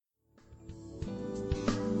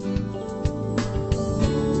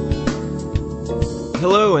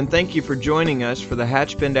Hello, and thank you for joining us for the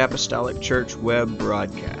Hatchbend Apostolic Church web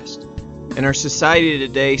broadcast. In our society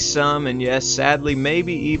today, some, and yes, sadly,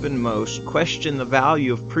 maybe even most, question the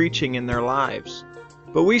value of preaching in their lives.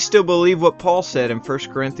 But we still believe what Paul said in 1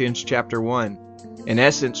 Corinthians chapter 1. In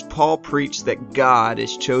essence, Paul preached that God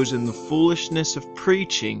has chosen the foolishness of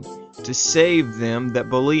preaching to save them that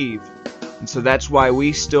believe. And so that's why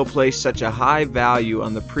we still place such a high value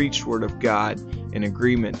on the preached word of God in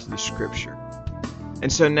agreement to the Scripture.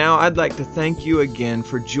 And so now I'd like to thank you again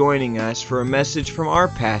for joining us for a message from our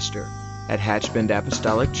pastor at Hatchbend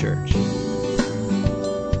Apostolic Church. Praise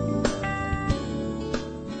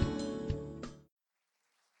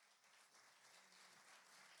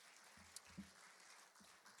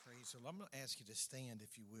the Lord. I'm going to ask you to stand,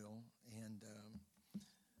 if you will. And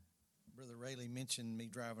Brother Rayleigh mentioned me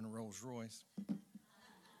driving a Rolls Royce.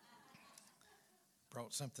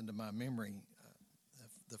 Brought something to my memory.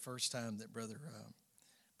 The first time that Brother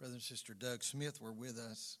and Sister Doug Smith were with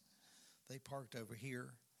us, they parked over here,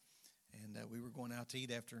 and we were going out to eat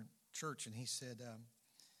after church, and he said,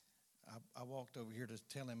 I walked over here to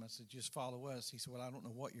tell him, I said, just follow us. He said, well, I don't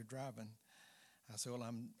know what you're driving. I said, well,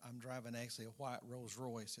 I'm driving actually a white Rolls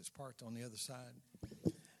Royce. It's parked on the other side.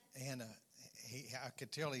 And I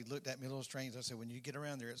could tell he looked at me a little strange. I said, when you get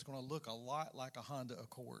around there, it's going to look a lot like a Honda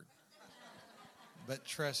Accord. But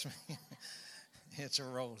trust me, it's a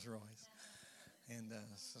Rolls Royce. And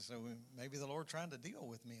so maybe the Lord trying to deal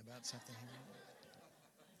with me about something here.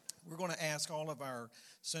 We're going to ask all of our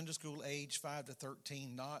Sunday school age 5 to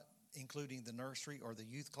 13, not including the nursery or the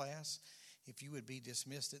youth class, if you would be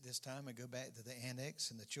dismissed at this time and go back to the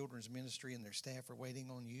annex, and the children's ministry and their staff are waiting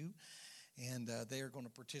on you. And they are going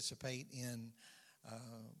to participate in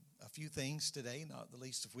a few things today, not the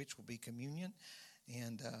least of which will be communion.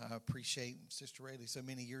 And I appreciate Sister Rayleigh so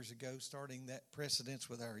many years ago starting that precedence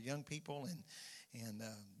with our young people, and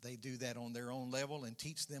they do that on their own level and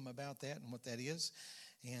teach them about that and what that is.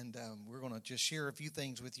 And we're going to just share a few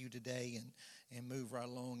things with you today and move right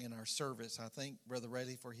along in our service. I thank Brother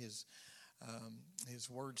Rayleigh for his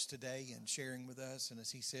words today and sharing with us. And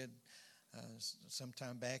as he said some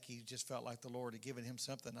time back, he just felt like the Lord had given him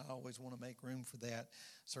something. I always want to make room for that.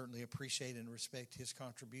 Certainly appreciate and respect his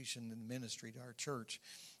contribution in ministry to our church.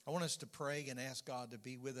 I want us to pray and ask God to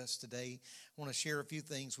be with us today. I want to share a few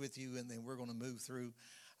things with you, and then we're going to move through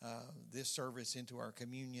this service into our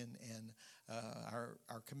communion and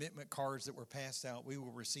our commitment cards that were passed out. We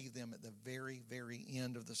will receive them at the very, very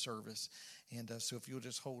end of the service. And so if you'll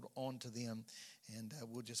just hold on to them, and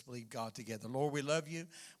we'll just believe God together. Lord, we love you.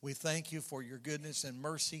 We thank you for your goodness and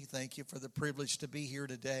mercy. Thank you for the privilege to be here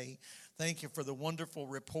today. Thank you for the wonderful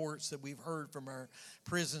reports that we've heard from our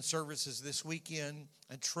prison services this weekend,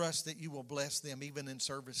 and trust that you will bless them even in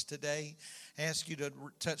service today. Ask you to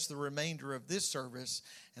touch the remainder of this service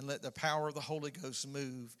and let the power of the Holy Ghost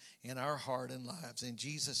move in our heart and lives. In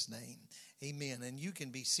Jesus' name, amen. And you can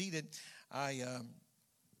be seated. I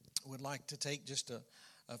would like to take just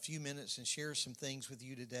a few minutes and share some things with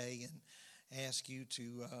you today, and ask you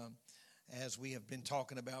to, as we have been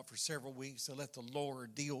talking about for several weeks, to let the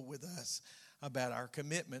Lord deal with us about our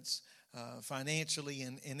commitments financially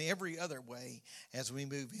and in every other way as we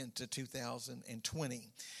move into 2020.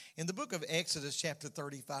 In the book of Exodus chapter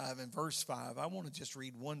 35 and verse 5, I want to just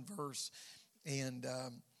read one verse, and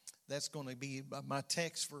that's going to be my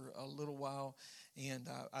text for a little while. And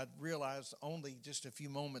I realized only just a few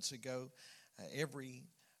moments ago, every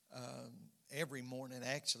morning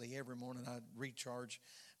I recharge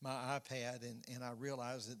my iPad, and I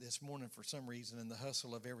realized that this morning, for some reason, in the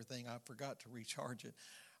hustle of everything, I forgot to recharge it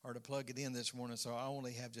or to plug it in this morning, so I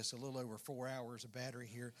only have just a little over 4 hours of battery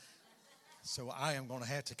here. So I am going to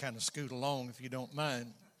have to kind of scoot along, if you don't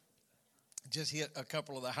mind. Just hit a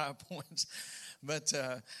couple of the high points. But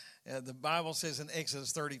the Bible says in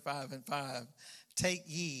Exodus 35 and 5, take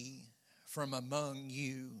ye from among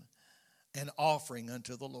you an offering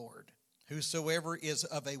unto the Lord. Whosoever is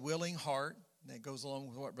of a willing heart, that goes along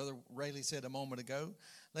with what Brother Rayleigh said a moment ago,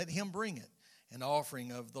 let him bring it, an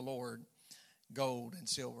offering of the Lord, gold and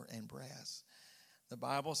silver and brass. The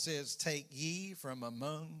Bible says, take ye from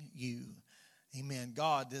among you. Amen.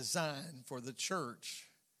 God designed for the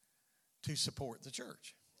church to support the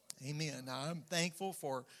church. Amen. Now, I'm thankful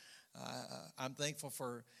for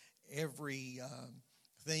every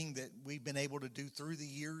thing that we've been able to do through the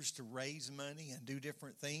years to raise money and do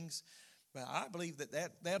different things. But I believe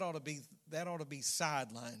that ought to be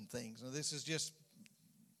sideline things. Now, this is just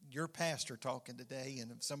your pastor talking today,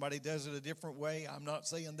 and if somebody does it a different way, I'm not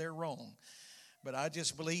saying they're wrong. But I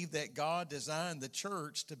just believe that God designed the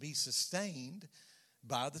church to be sustained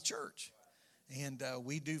by the church. And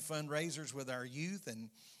we do fundraisers with our youth and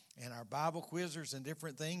our Bible quizzers and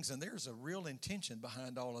different things. And there's a real intention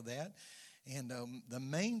behind all of that. And the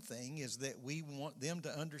main thing is that we want them to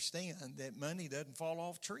understand that money doesn't fall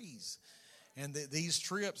off trees, and that these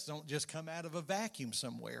trips don't just come out of a vacuum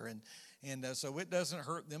somewhere. And so it doesn't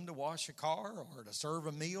hurt them to wash a car or to serve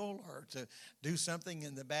a meal or to do something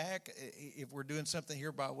in the back if we're doing something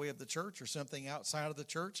here by way of the church or something outside of the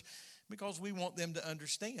church, because we want them to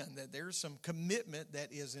understand that there's some commitment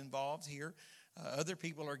that is involved here. Other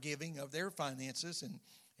people are giving of their finances,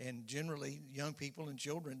 and generally young people and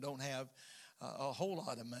children don't have a whole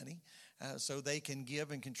lot of money, so they can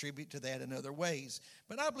give and contribute to that in other ways.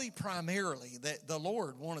 But I believe primarily that the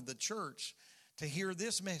Lord wanted the church to hear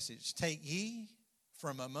this message: take ye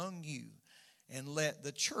from among you, and let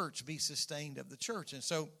the church be sustained of the church. And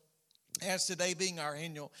so, as today being our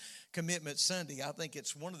annual Commitment Sunday, I think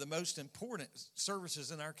it's one of the most important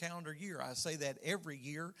services in our calendar year. I say that every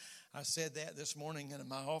year. I said that this morning in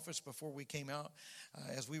my office before we came out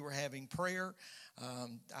as we were having prayer.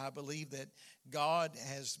 I believe that God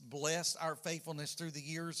has blessed our faithfulness through the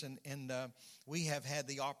years, and we have had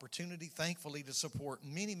the opportunity, thankfully, to support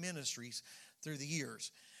many ministries through the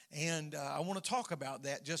years. And I want to talk about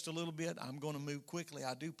that just a little bit. I'm going to move quickly.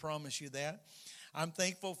 I do promise you that. I'm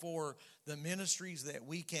thankful for the ministries that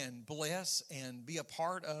we can bless and be a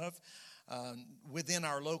part of within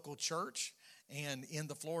our local church and in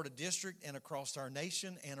the Florida district and across our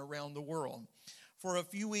nation and around the world. For a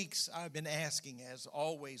few weeks, I've been asking, as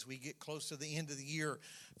always, we get close to the end of the year,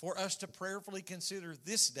 for us to prayerfully consider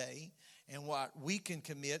this day and what we can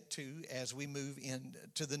commit to as we move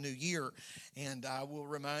into the new year. And I will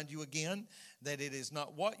remind you again that it is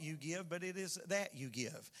not what you give, but it is that you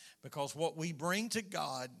give. Because what we bring to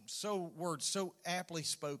God, words so aptly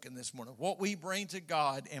spoken this morning, what we bring to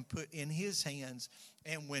God and put in His hands,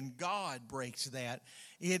 and when God breaks that,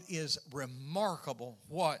 it is remarkable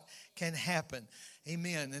what can happen.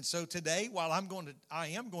 Amen. And so today, while I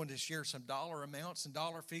am going to share some dollar amounts and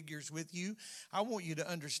dollar figures with you, I want you to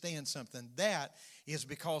understand something. That is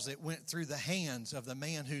because it went through the hands of the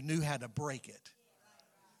man who knew how to break it.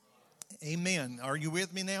 Amen. Are you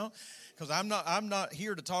with me now? Because I'm not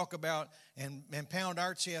here to talk about and pound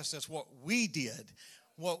our chest as what we did.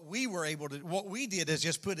 What we did is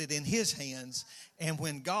just put it in His hands. And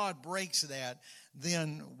when God breaks that,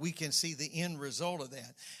 then we can see the end result of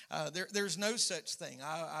that. There's no such thing.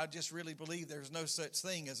 I just really believe there's no such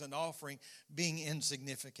thing as an offering being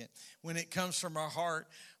insignificant. When it comes from our heart,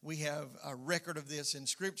 we have a record of this in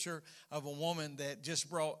Scripture of a woman that just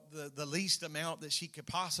brought the least amount that she could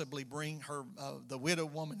possibly bring, her the widow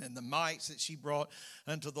woman, and the mites that she brought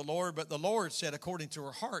unto the Lord. But the Lord said, according to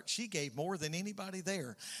her heart, she gave more than anybody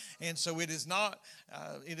there. And so it is not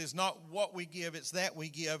what we give, it's that we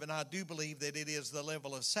give. And I do believe that it is the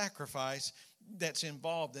level of sacrifice that's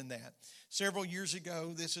involved in that. Several years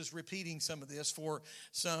ago, this is repeating some of this for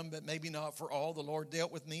some, but maybe not for all. The Lord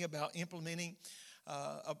dealt with me about implementing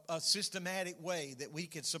a systematic way that we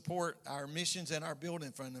could support our missions and our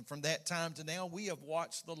building fund. And from that time to now, we have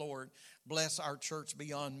watched the Lord bless our church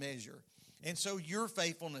beyond measure. And so your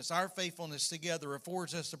faithfulness, our faithfulness together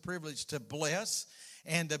affords us the privilege to bless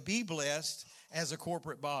and to be blessed as a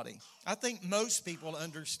corporate body. I think most people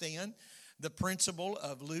understand the principle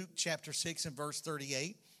of Luke chapter 6 and verse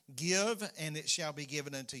 38. Give, and it shall be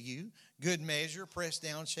given unto you. Good measure, pressed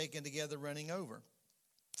down, shaken together, running over.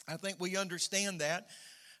 I think we understand that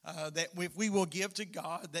if we will give to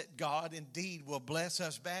God, that God indeed will bless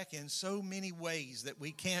us back in so many ways that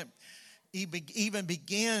we can't even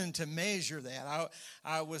begin to measure that.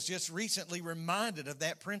 I was just recently reminded of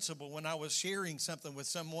that principle when I was sharing something with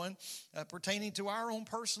someone pertaining to our own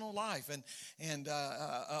personal life and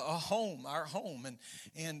a home, our home.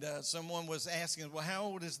 And someone was asking, well, how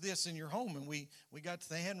old is this in your home? And we got to,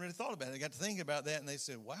 they hadn't really thought about it. I got to think about that, and they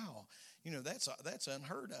said, wow, that's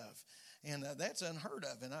unheard of. And that's unheard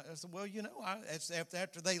of. And I said, well,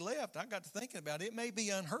 after they left, I got to thinking about it. It may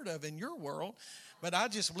be unheard of in your world, but I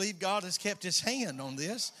just believe God has kept His hand on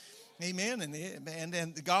this. Amen.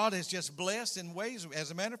 And God has just blessed in ways.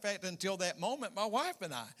 As a matter of fact, until that moment, my wife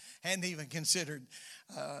and I hadn't even considered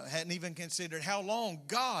how long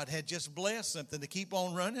God had just blessed something to keep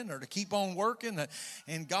on running or to keep on working.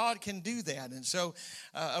 And God can do that. And so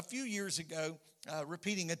a few years ago,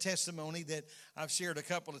 repeating a testimony that I've shared a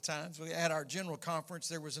couple of times, at our general conference,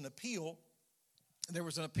 there was an appeal. There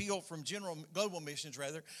was an appeal from Global Missions,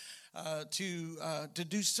 to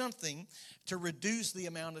do something to reduce the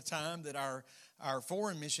amount of time that our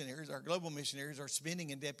foreign missionaries, our global missionaries, are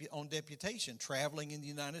spending on deputation, traveling in the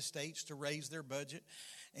United States to raise their budget.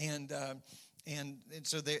 And And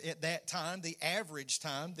so at that time, the average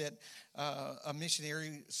time that a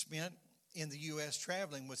missionary spent in the U.S.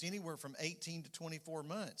 traveling was anywhere from 18 to 24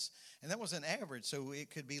 months. And that was an average, so it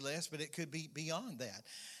could be less, but it could be beyond that.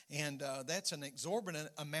 And that's an exorbitant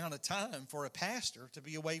amount of time for a pastor to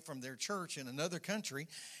be away from their church in another country.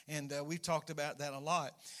 And we've talked about that a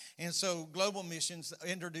lot. And so Global Missions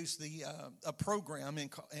introduced a program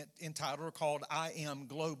entitled called I Am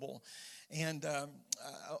Global. And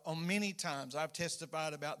on many times I've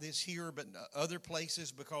testified about this here, but other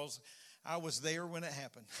places, because I was there when it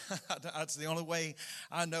happened. That's the only way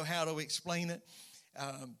I know how to explain it.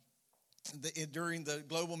 During the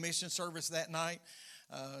Global Mission Service that night,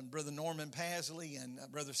 Brother Norman Pasley and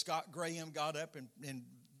Brother Scott Graham got up and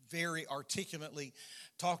very articulately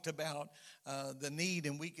talked about the need,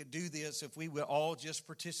 and we could do this if we would all just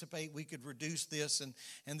participate. We could reduce this,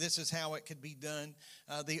 and this is how it could be done.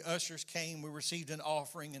 The ushers came. We received an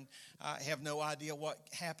offering, and I have no idea what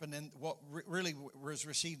happened and what really was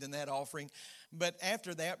received in that offering. But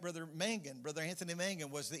after that, Brother Anthony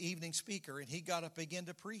Mangan was the evening speaker, and he got up again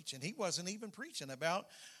to preach, and he wasn't even preaching about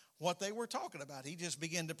what they were talking about. He just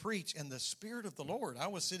began to preach, and the Spirit of the Lord. I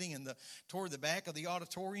was sitting toward the back of the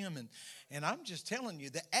auditorium, and I'm just telling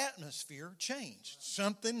you, the atmosphere changed.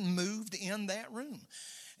 Something moved in that room.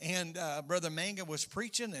 And Brother Mangan was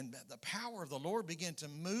preaching, and the power of the Lord began to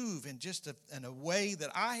move in a way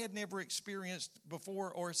that I had never experienced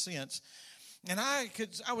before or since. And I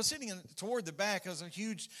was sitting toward the back. It was a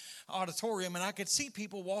huge auditorium, and I could see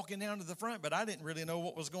people walking down to the front, but I didn't really know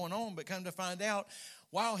what was going on. But come to find out,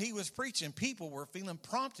 while he was preaching, people were feeling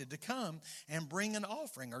prompted to come and bring an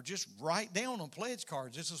offering or just write down on pledge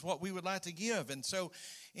cards, this is what we would like to give. And so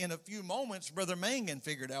in a few moments, Brother Mangan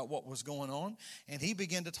figured out what was going on, and he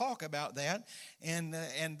began to talk about that. And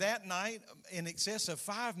that night, in excess of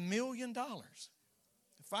 $5 million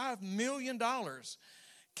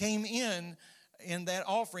came in that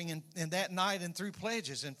offering and that night and through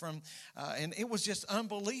pledges, and and it was just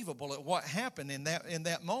unbelievable at what happened in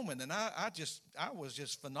that moment. And I was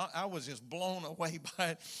just blown away by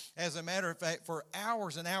it. As a matter of fact, for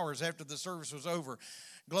hours and hours after the service was over,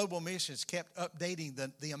 Global Missions kept updating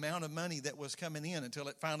the amount of money that was coming in until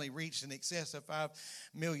it finally reached in excess of $5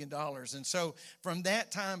 million. And so from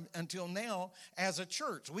that time until now, as a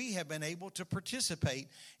church, we have been able to participate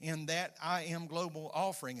in that I Am Global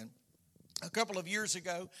offering. And a couple of years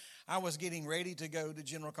ago, I was getting ready to go to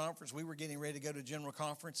General Conference. We were getting ready to go to General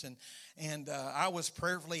Conference, and I was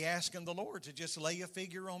prayerfully asking the Lord to just lay a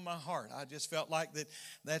figure on my heart. I just felt like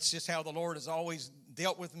that's just how the Lord has always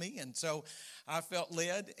dealt with me, and so I felt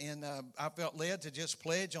led, to just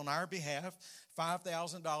pledge on our behalf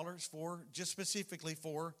 $5,000 just specifically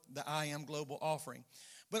for the I Am Global offering.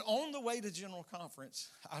 But on the way to General Conference,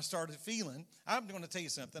 I started feeling, I'm going to tell you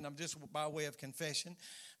something, I'm just by way of confession.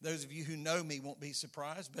 Those of you who know me won't be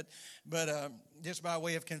surprised, but just by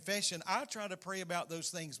way of confession, I try to pray about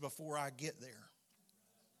those things before I get there.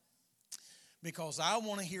 Because I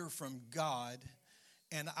want to hear from God,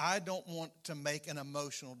 and I don't want to make an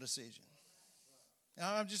emotional decision.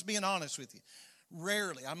 Now, I'm just being honest with you.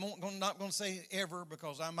 Rarely, I'm not going to say ever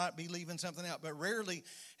because I might be leaving something out, but rarely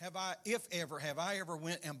have I ever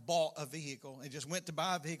went and bought a vehicle and just went to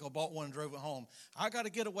buy a vehicle, bought one and drove it home. I got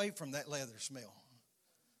to get away from that leather smell.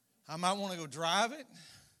 I might want to go drive it,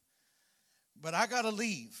 but I got to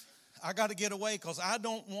leave. I got to get away because I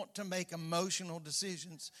don't want to make emotional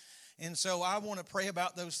decisions. And so I want to pray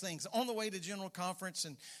about those things. On the way to General Conference,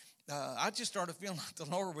 and I just started feeling like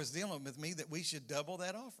the Lord was dealing with me that we should double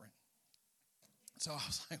that offering. So I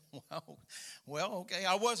was like, well, okay.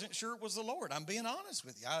 I wasn't sure it was the Lord. I'm being honest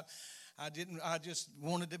with you. I just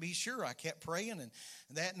wanted to be sure. I kept praying, and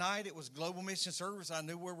that night it was Global Mission Service. I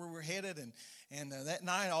knew where we were headed, and that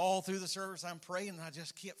night all through the service I'm praying, and I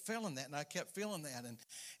just kept feeling that, and I kept feeling that,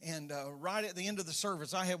 and right at the end of the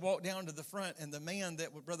service I had walked down to the front, and the man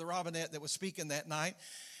that was Brother Robinette that was speaking that night,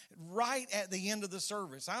 right at the end of the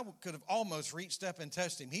service, I could have almost reached up and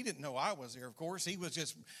touched him. He didn't know I was there, of course. He was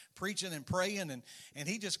just preaching and praying, and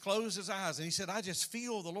he just closed his eyes, and he said, I just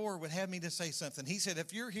feel the Lord would have me to say something. He said,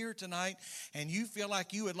 if you're here tonight and you feel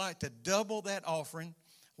like you would like to double that offering,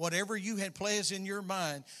 whatever you had pledged in your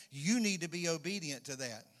mind, you need to be obedient to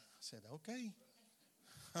that. I said, okay.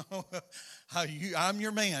 I'm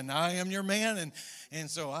your man. I am your man, and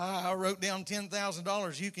so I wrote down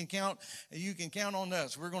 $10,000. You can count on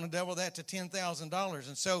us. We're going to double that to $10,000.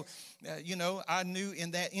 And so, I knew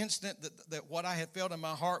in that instant that what I had felt in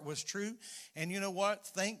my heart was true. And you know what?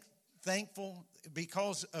 Thankful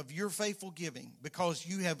because of your faithful giving, because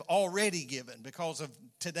you have already given, because of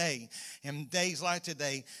today. And days like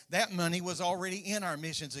today, that money was already in our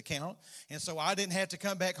missions account. And so I didn't have to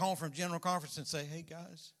come back home from General Conference and say, hey,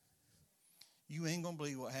 guys, you ain't going to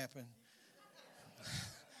believe what happened.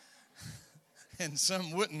 And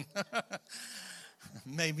some wouldn't.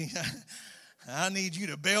 Maybe I need you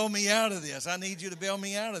to bail me out of this. I need you to bail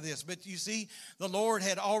me out of this. But you see, the Lord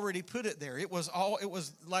had already put it there. It was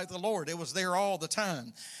like the Lord. It was there all the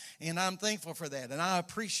time. And I'm thankful for that, and I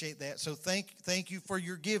appreciate that. So thank you for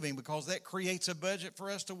your giving, because that creates a budget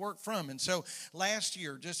for us to work from. And so last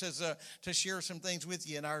year, just as to share some things with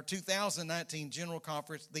you, in our 2019 General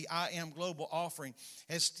Conference, the I Am Global offering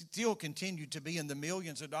has still continued to be in the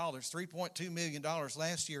millions of dollars, $3.2 million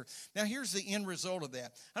last year. Now, here's the end result of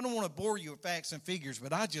that. I don't want to bore you with facts and figures,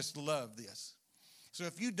 but I just love this. So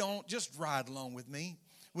if you don't, just ride along with me.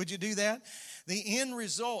 Would you do that? The end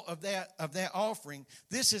result of that offering,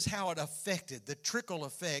 this is how it affected, the trickle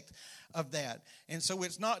effect of that. And so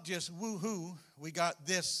it's not just woo-hoo, we got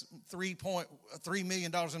this $3.3 million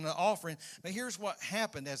in the offering, but here's what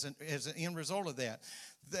happened as an end result of that.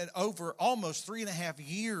 That over almost 3.5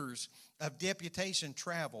 years of deputation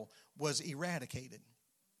travel was eradicated.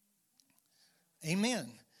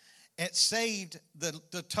 Amen. It saved,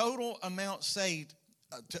 the total amount saved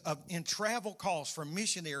in travel costs for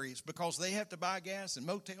missionaries, because they have to buy gas and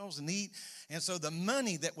motels and eat. And so the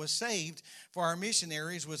money that was saved for our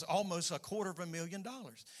missionaries was almost $250,000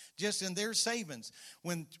 just in their savings.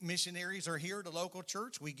 When missionaries are here at a local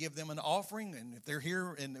church, we give them an offering, and if they're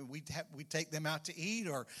here, and we take them out to eat,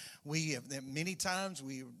 or many times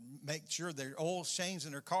we make sure their oil's changed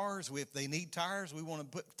in their cars. If they need tires, we want to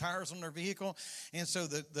put tires on their vehicle. And so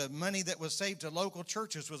the money that was saved to local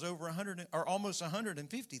churches was over almost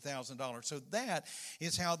 $150,000. So that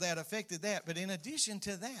is how that affected that. But in addition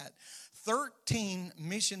to that, 13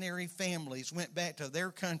 missionary families went back to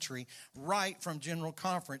their country right from General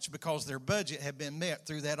Conference, because their budget had been met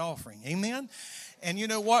through that offering. Amen? And you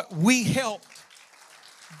know what? We helped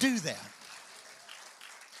do that.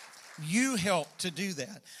 You helped to do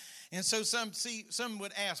that. And so some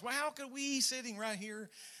would ask, well, how could we, sitting right here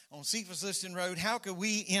on Cephas Liston Road, how could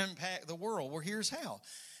we impact the world? Well, here's how.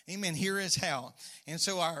 Amen. Here is how. And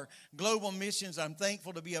so our global missions, I'm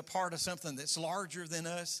thankful to be a part of something that's larger than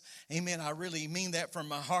us. Amen. I really mean that from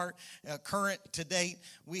my heart. Current to date,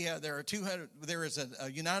 there is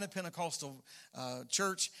a United Pentecostal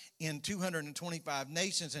church in 225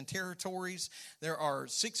 nations and territories. There are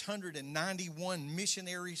 691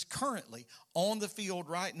 missionaries currently on the field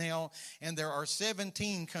right now, and there are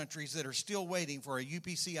 17 countries that are still waiting for a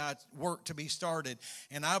UPCI work to be started.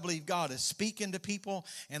 And I believe God is speaking to people,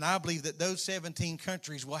 and I believe that those 17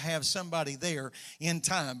 countries will have somebody there in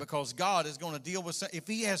time, because God is going to deal with, if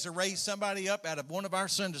He has to raise somebody up out of one of our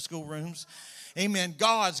Sunday school rooms, amen,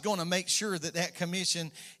 God's going to make sure that that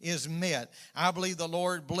commission is met. I believe the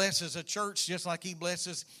Lord blesses a church just like He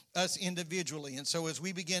blesses us individually. And so as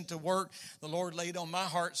we begin to work, the Lord laid on my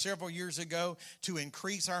heart several years ago to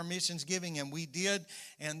increase our missions giving, and we did.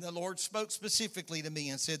 And the Lord spoke specifically to me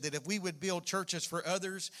and said that if we would build churches for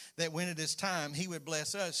others, that when it is time, He would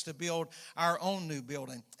bless us to build our own new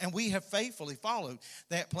building. And we have faithfully followed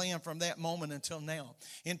that plan from that moment until now.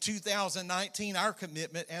 In 2019, our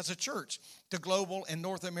commitment as a church to global and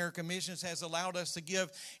North American missions has allowed us to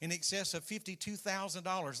give in excess of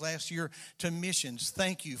 $52,000 last year to missions.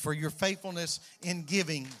 Thank you for your faithfulness in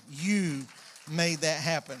giving. You made that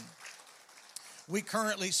happen. We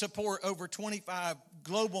currently support over 25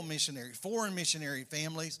 global missionaries, foreign missionary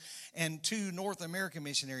families, and 2 North American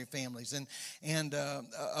missionary families. And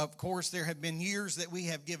of course, there have been years that we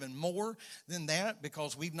have given more than that,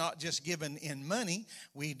 because we've not just given in money.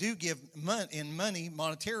 We do give in money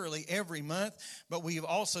monetarily every month, but we've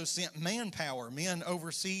also sent manpower, men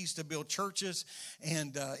overseas, to build churches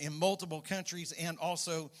and in multiple countries, and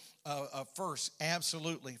also a first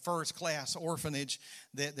class orphanage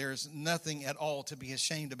that there's nothing at all to be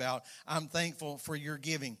ashamed about. I'm thankful for your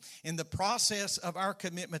giving. In the process of our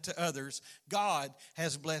commitment to others, God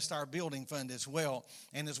has blessed our building fund as well.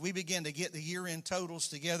 And as we begin to get the year-end totals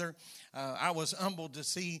together, I was humbled to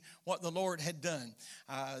see what the Lord had done.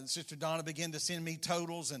 Sister Donna began to send me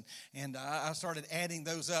totals, and I started adding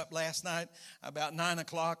those up last night. About 9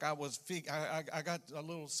 o'clock, I got a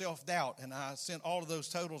little self-doubt, and I sent all of those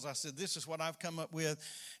totals. I said, this is what I've come up with,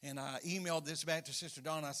 and I emailed this back to Sister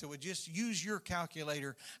Donna. I said, well, just use your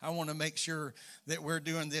calculator. I want to make sure that we're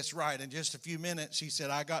doing this right. In just a few minutes, she said,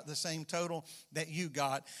 I got the same total that you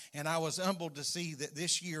got, and I was humbled to see that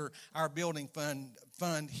this year our building fund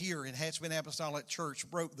here in Hatchbend Apostolic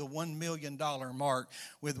Church broke the $1 million mark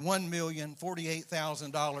with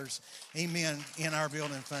 $1,048,000, amen, in our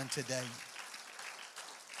building fund today.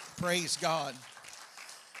 Praise God.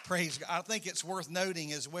 Praise God. I think it's worth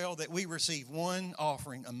noting as well that we receive one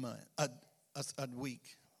offering a month, a week,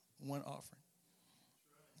 one offering.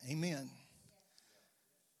 Amen.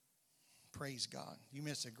 Praise God. You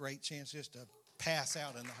missed a great chance just to pass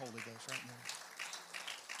out in the Holy Ghost right now.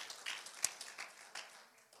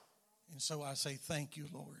 And so I say, thank you,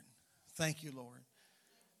 Lord. Thank you, Lord.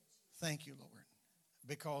 Thank you, Lord.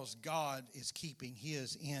 Because God is keeping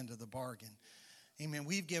his end of the bargain. Amen.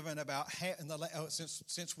 We've given about half,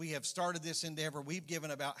 since we have started this endeavor, we've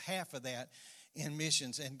given about half of that in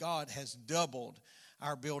missions, and God has doubled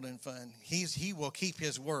our building fund. He will keep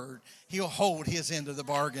his word. He'll hold his end of the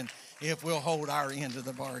bargain if we'll hold our end of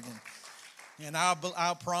the bargain. And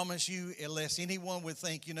I'll promise you, unless anyone would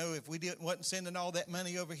think, if we wasn't sending all that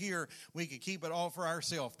money over here, we could keep it all for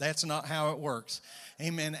ourselves. That's not how it works.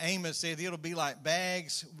 Amen. Amos said it'll be like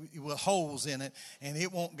bags with holes in it, and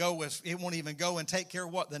it won't even go and take care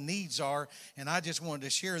of what the needs are. And I just wanted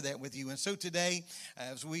to share that with you. And so today,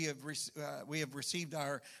 as we have received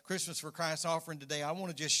our Christmas for Christ offering today, I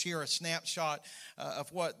want to just share a snapshot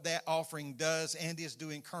of what that offering does and is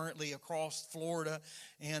doing currently across Florida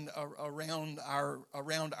and around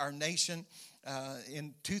our nation.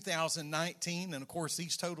 In 2019, and of course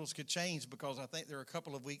these totals could change because I think they're a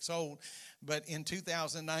couple of weeks old, but in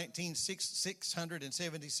 2019,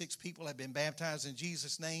 676 people have been baptized in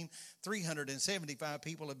Jesus' name. 375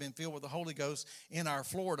 people have been filled with the Holy Ghost in our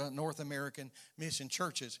Florida North American mission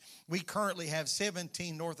churches. We currently have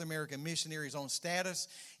 17 North American missionaries on status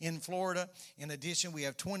in Florida. In addition, we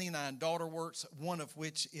have 29 daughter works, one of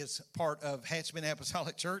which is part of Hatchbend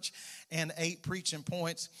Apostolic Church, and 8 preaching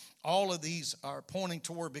points. All of these are pointing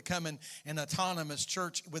toward becoming an autonomous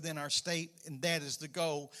church within our state, and that is the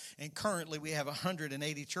goal. And currently we have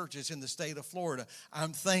 180 churches in the state of Florida.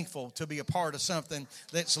 I'm thankful to be a part of something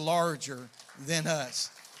that's larger than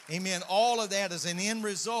us. Amen. All of that is an end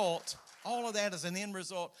result. All of that is an end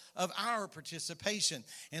result of our participation.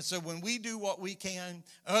 And so when we do what we can,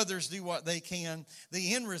 others do what they can,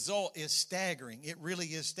 the end result is staggering. It really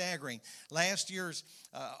is staggering. Last year's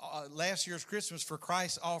Christmas for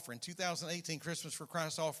Christ offering, 2018 Christmas for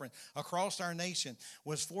Christ offering across our nation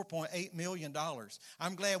was $4.8 million.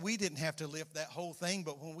 I'm glad we didn't have to lift that whole thing,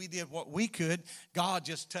 but when we did what we could, God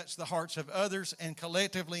just touched the hearts of others, and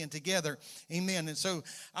collectively and together, amen. And so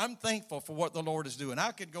I'm thankful for what the Lord is doing.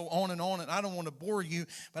 I could go on and on, and I don't want to bore you,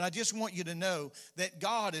 but I just want you to know that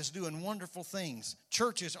God is doing wonderful things.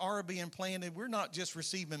 Churches are being planted. We're not just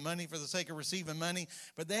receiving money for the sake of receiving money,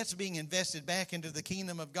 but that's being invested back into the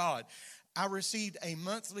kingdom of God. I received a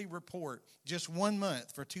monthly report, just 1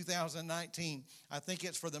 month for 2019. I think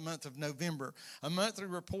it's for the month of November. A monthly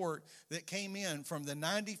report that came in from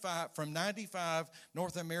 95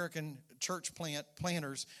 North American church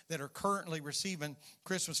planters that are currently receiving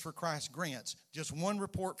Christmas for Christ grants. Just one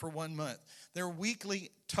report for 1 month. Their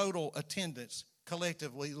weekly total attendance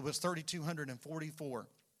collectively was 3,244.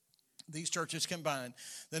 These churches combined.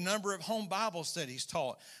 The number of home Bible studies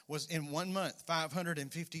taught was in 1 month,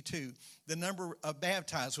 552. The number of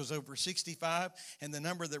baptized was over 65, and the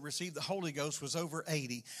number that received the Holy Ghost was over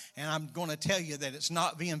 80. And I'm going to tell you that it's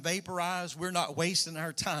not being vaporized. We're not wasting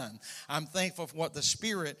our time. I'm thankful for what the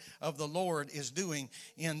Spirit of the Lord is doing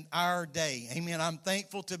in our day. Amen. I'm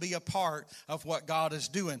thankful to be a part of what God is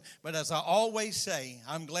doing. But as I always say,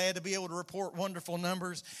 I'm glad to be able to report wonderful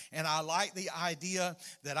numbers, and I like the idea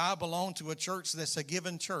that I belong to a church that's a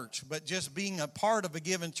given church, but just being a part of a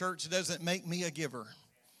given church doesn't make me a giver.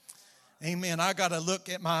 Amen. I got to look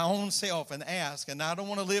at my own self and ask, and I don't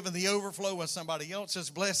want to live in the overflow of somebody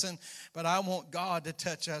else's blessing, but I want God to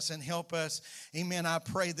touch us and help us. Amen. I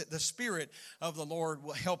pray that the Spirit of the Lord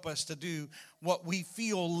will help us to do what we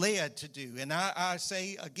feel led to do. And I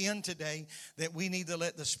say again today that we need to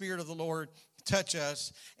let the Spirit of the Lord touch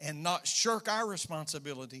us and not shirk our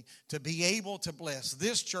responsibility to be able to bless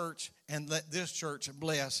this church and let this church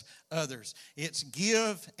bless others. It's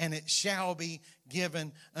give and it shall be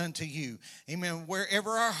given unto you. Amen.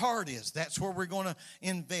 Wherever our heart is, that's where we're going to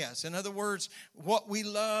invest. In other words, what we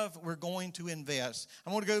love, we're going to invest.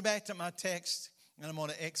 I'm going to go back to my text, and I'm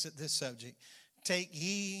going to exit this subject. Take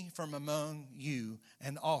ye from among you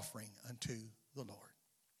an offering unto the Lord.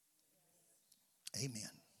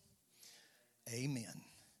 Amen. Amen.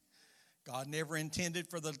 God never intended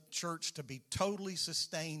for the church to be totally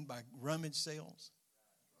sustained by rummage sales.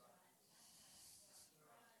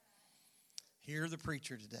 Hear the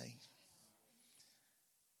preacher today.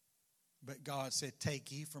 But God said, take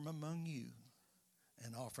ye from among you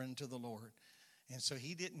an offering to the Lord. And so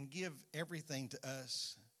he didn't give everything to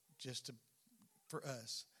us for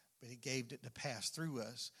us, but he gave it to pass through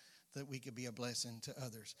us that we could be a blessing to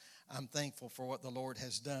others. I'm thankful for what the Lord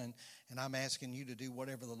has done, and I'm asking you to do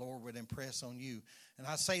whatever the Lord would impress on you. And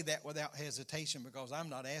I say that without hesitation because I'm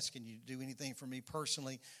not asking you to do anything for me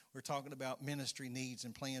personally. We're talking about ministry needs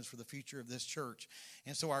and plans for the future of this church.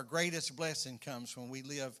 And so our greatest blessing comes when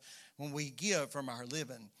we give from our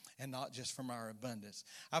living and not just from our abundance.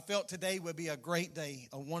 I felt today would be a great day,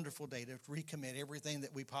 a wonderful day to recommit everything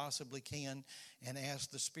that we possibly can and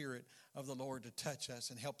ask the Spirit of the Lord to touch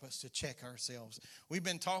us and help us to check ourselves. We've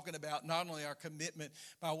been talking about not only our commitment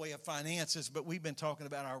by way of finances, but we've been talking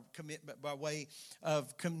about our commitment by way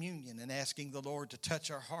of communion and asking the Lord to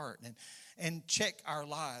touch our heart and check our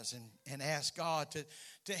lives and ask God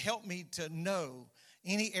to help me to know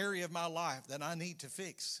any area of my life that I need to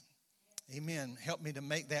fix. Amen. Help me to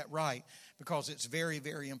make that right because it's very,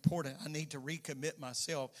 very important. I need to recommit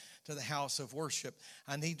myself to the house of worship.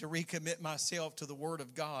 I need to recommit myself to the Word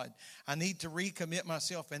of God. I need to recommit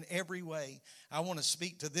myself in every way. I want to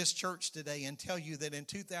speak to this church today and tell you that in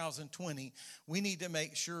 2020, we need to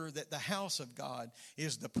make sure that the house of God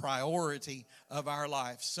is the priority of our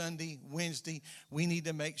life. Sunday, Wednesday, we need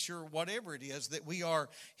to make sure whatever it is that we are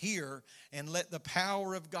here and let the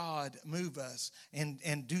power of God move us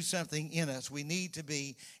and do something in us. We need to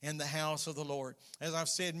be in the house of the Lord. As I've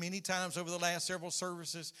said many times over the last several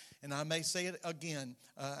services, and I may say it again,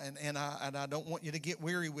 and I don't want you to get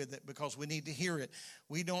weary with it because we need to hear it.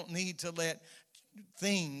 We don't need to let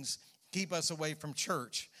things keep us away from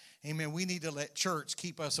church. Amen. We need to let church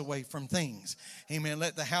keep us away from things. Amen.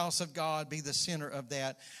 Let the house of God be the center of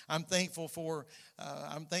that. I'm thankful for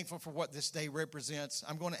what this day represents.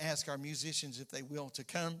 I'm going to ask our musicians, if they will, to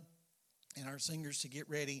come and our singers to get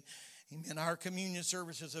ready. Amen. Our communion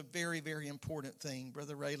service is a very, very important thing.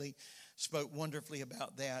 Brother Rayleigh spoke wonderfully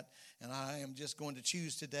about that, and I am just going to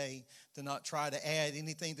choose today to not try to add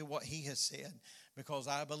anything to what he has said, because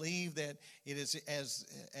I believe that it is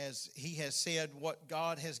as he has said, what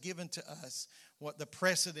God has given to us, what the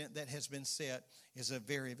precedent that has been set is a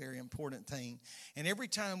very, very important thing. And every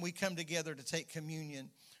time we come together to take communion,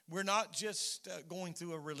 we're not just going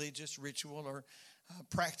through a religious ritual or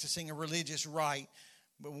practicing a religious rite.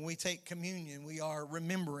 But when we take communion, we are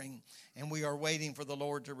remembering and we are waiting for the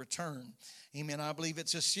Lord to return. Amen. I believe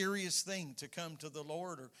it's a serious thing to come to the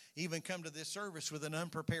Lord or even come to this service with an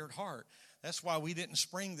unprepared heart. That's why we didn't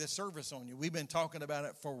spring this service on you. We've been talking about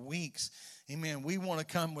it for weeks. Amen. We want to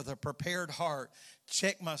come with a prepared heart.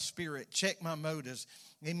 Check my spirit. Check my motives.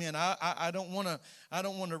 Amen. I don't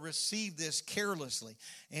want to receive this carelessly,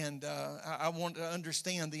 and I want to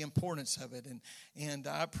understand the importance of it. And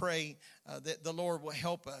I pray that the Lord will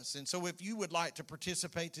help us. And so, if you would like to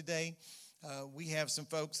participate today, we have some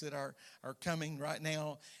folks that are coming right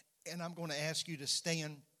now, and I'm going to ask you to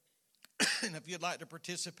stand. And if you'd like to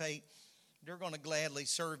participate, they're going to gladly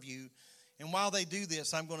serve you. And while they do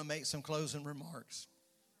this, I'm going to make some closing remarks.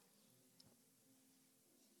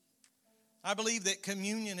 I believe that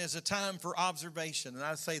communion is a time for observation, and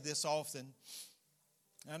I say this often.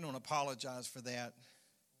 I don't apologize for that.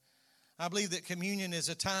 I believe that communion is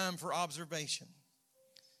a time for observation.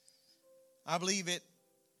 I believe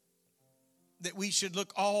that we should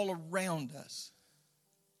look all around us.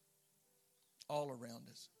 All around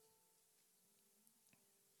us.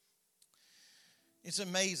 It's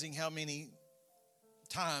amazing how many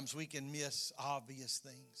times we can miss obvious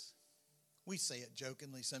things. We say it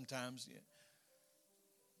jokingly sometimes.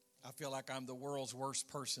 I feel like I'm the world's worst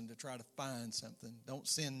person to try to find something. Don't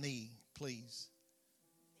send me, please.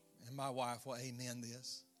 And my wife will amen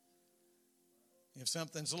this. If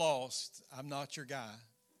something's lost, I'm not your guy.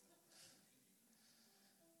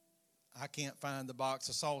 I can't find the box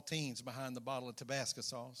of saltines behind the bottle of Tabasco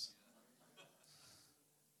sauce.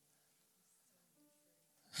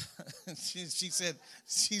 She said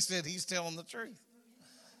he's telling the truth.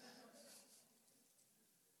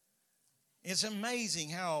 It's amazing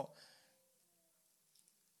how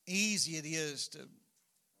easy it is to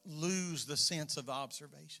lose the sense of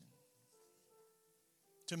observation,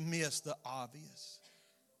 to miss the obvious.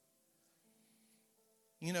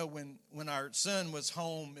 You know, when our son was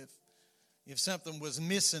home, if something was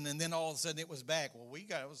missing and then all of a sudden it was back, well, we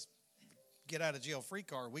got to get out of jail free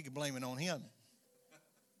card. We could blame it on him.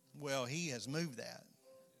 Well, he has moved that.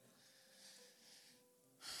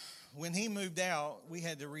 When he moved out, we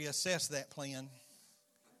had to reassess that plan.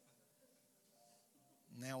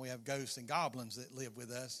 Now we have ghosts and goblins that live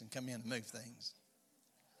with us and come in and move things.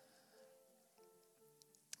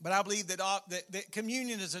 But I believe that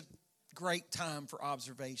communion is a great time for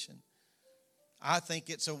observation. I think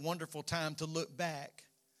it's a wonderful time to look back.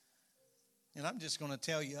 And I'm just going to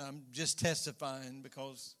tell you, I'm just testifying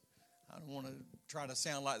because I don't want to try to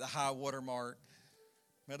sound like the high water mark,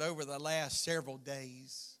 but over the last several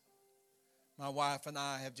days, my wife and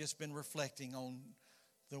I have just been reflecting on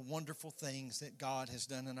the wonderful things that God has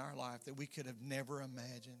done in our life that we could have never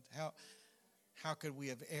imagined. How could we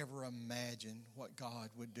have ever imagined what God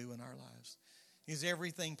would do in our lives? Is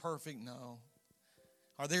everything perfect? No.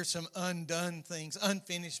 Are there some undone things,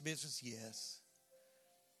 unfinished business? Yes.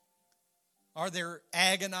 Are there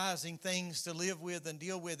agonizing things to live with and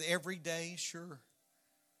deal with every day? Sure.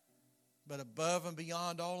 But above and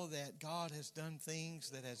beyond all of that, God has done things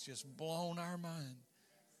that has just blown our mind.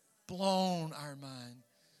 Blown our mind.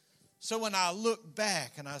 So when I look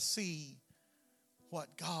back and I see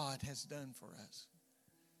what God has done for us.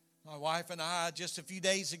 My wife and I, just a few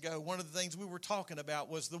days ago, one of the things we were talking about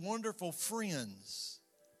was the wonderful friends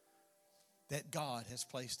that God has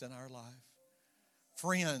placed in our life.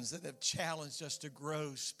 Friends that have challenged us to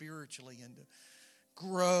grow spiritually and to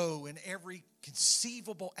grow in every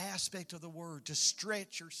conceivable aspect of the word, to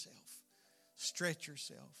stretch yourself. Stretch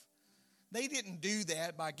yourself. They didn't do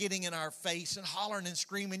that by getting in our face and hollering and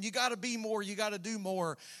screaming, you got to be more, you got to do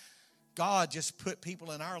more. God just put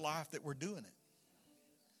people in our life that were doing it.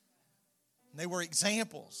 And they were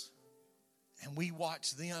examples. And we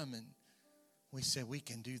watched them and we said, we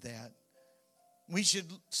can do that. We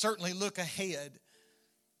should certainly look ahead.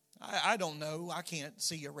 I don't know. I can't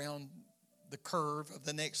see around the curve of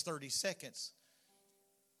the next 30 seconds.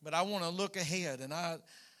 But I want to look ahead and I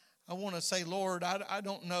want to say, Lord, I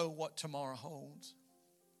don't know what tomorrow holds.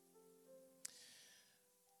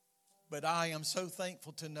 But I am so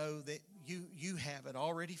thankful to know that you have it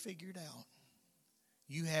already figured out.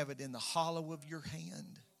 You have it in the hollow of your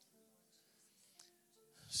hand.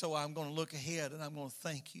 So I'm going to look ahead and I'm going to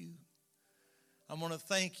thank you. I'm going to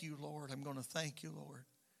thank you, Lord. I'm going to thank you, Lord.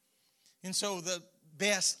 And so the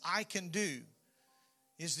best I can do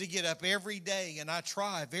is to get up every day, and I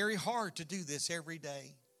try very hard to do this every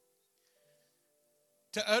day,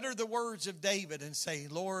 to utter the words of David and say,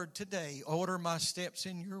 Lord, today order my steps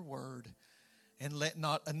in your word, and let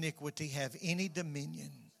not iniquity have any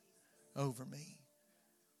dominion over me.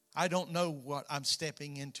 I don't know what I'm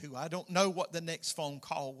stepping into. I don't know what the next phone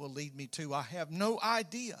call will lead me to. I have no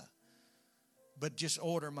idea. But just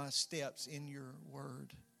order my steps in your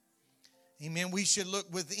word. Amen. We should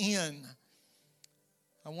look within.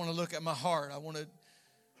 I want to look at my heart. I want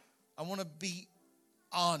to be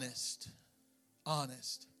honest.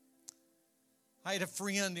 Honest. I had a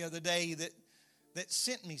friend the other day that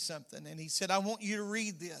sent me something, and he said, I want you to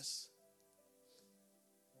read this.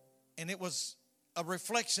 And it was a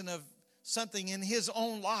reflection of something in his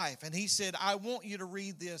own life. And he said, I want you to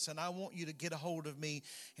read this, and I want you to get a hold of me,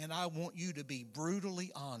 and I want you to be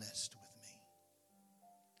brutally honest with me.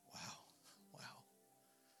 Wow.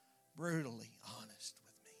 Brutally honest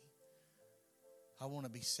with me. I want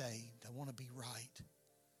to be saved. I want to be right.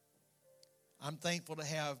 I'm thankful to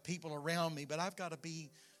have people around me, but I've got to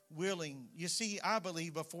be willing. You see, I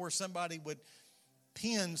believe before somebody would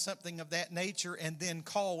pen something of that nature and then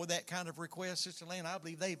call with that kind of request, Sister Lane, I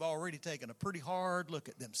believe they've already taken a pretty hard look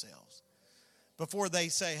at themselves before they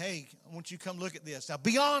say, hey, I want you to come look at this. Now,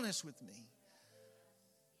 be honest with me.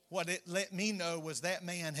 What it let me know was that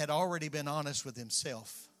man had already been honest with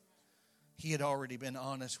himself. He had already been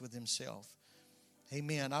honest with himself.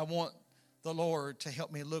 Amen. I want the Lord to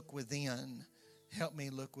help me look within. Help me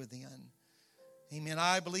look within. Amen.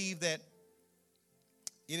 I believe that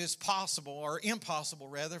it is possible, or impossible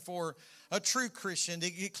rather, for a true Christian to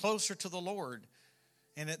get closer to the Lord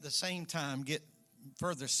and at the same time get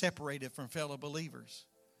further separated from fellow believers.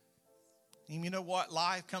 And you know what?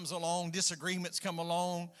 Life comes along, disagreements come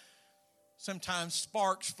along, sometimes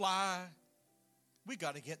sparks fly. We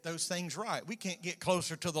got to get those things right. We can't get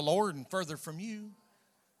closer to the Lord and further from you.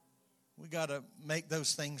 We got to make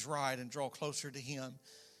those things right and draw closer to Him.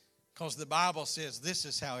 Because the Bible says this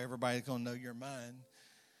is how everybody's going to know you're mine.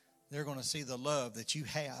 They're going to see the love that you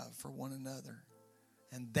have for one another.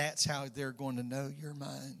 And that's how they're going to know you're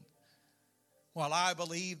mine. While I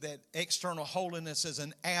believe that external holiness is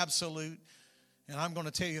an absolute, and I'm going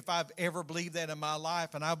to tell you, if I've ever believed that in my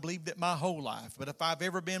life, and I've believed it my whole life, but if I've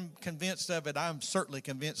ever been convinced of it, I'm certainly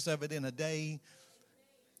convinced of it in a day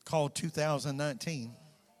called 2019.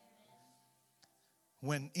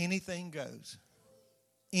 When anything goes.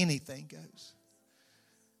 Anything goes.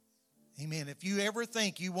 Amen. If you ever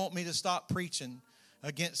think you want me to stop preaching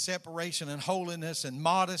against separation and holiness and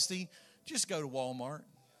modesty, just go to Walmart.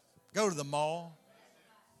 Go to the mall.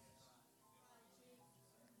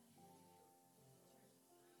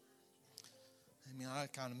 I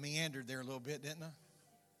kind of meandered there a little bit, didn't I?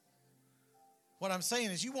 What I'm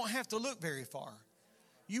saying is you won't have to look very far.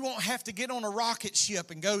 You won't have to get on a rocket ship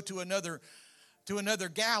and go to another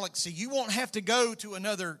galaxy. You won't have to go to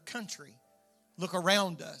another country. Look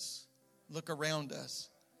around us. Look around us.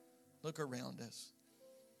 Look around us.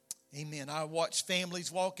 Amen. I watch families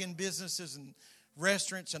walk in businesses and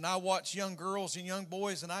restaurants, and I watch young girls and young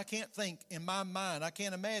boys, and I can't think in my mind, I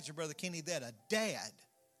can't imagine, Brother Kenny, that a dad,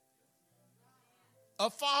 a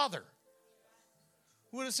father,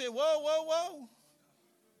 would have said, whoa, whoa, whoa.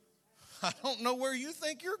 I don't know where you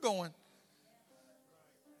think you're going.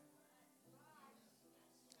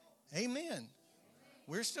 Amen.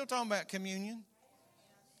 We're still talking about communion.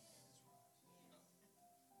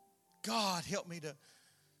 God, help me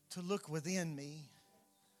to look within me.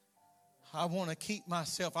 I want to keep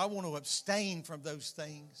myself. I want to abstain from those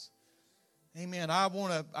things. Amen. I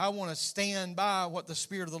want to stand by what the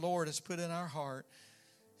Spirit of the Lord has put in our heart.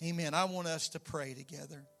 Amen. I want us to pray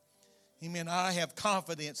together. Amen. I have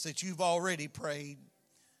confidence that you've already prayed.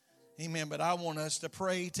 Amen. But I want us to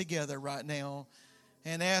pray together right now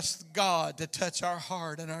and ask God to touch our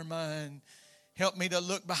heart and our mind. Help me to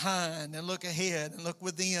look behind and look ahead and look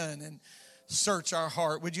within and search our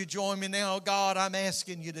heart. Would you join me now? God, I'm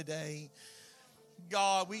asking you today.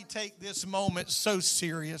 God, we take this moment so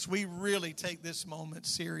serious. We really take this moment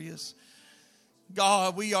serious.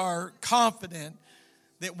 God, we are confident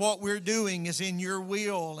that what we're doing is in your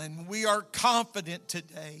will, and we are confident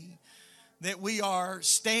today that we are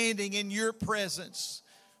standing in your presence.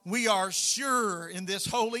 We are sure in this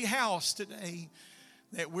holy house today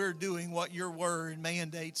that we're doing what your word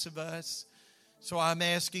mandates of us. So I'm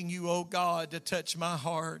asking you, oh God, to touch my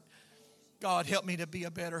heart. God, help me to be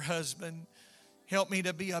a better husband. Help me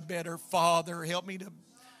to be a better father. Help me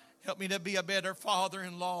to be a better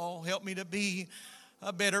father-in-law. Help me to be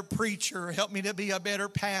a better preacher. Help me to be a better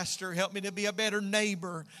pastor. Help me to be a better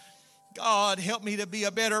neighbor. God, help me to be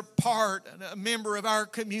a better part, a member of our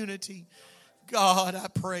community. God, I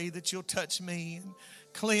pray that you'll touch me and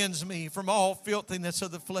cleanse me from all filthiness of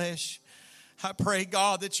the flesh. I pray,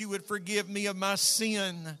 God, that you would forgive me of my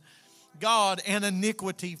sin, God, and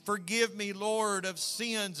iniquity. Forgive me, Lord, of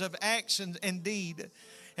sins of action and deed.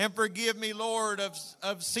 And forgive me, Lord,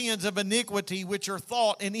 of sins of iniquity, which are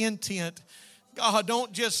thought and intent. God,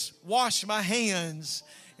 don't just wash my hands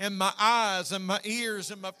and my eyes and my ears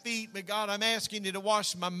and my feet, but God, I'm asking you to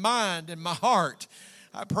wash my mind and my heart.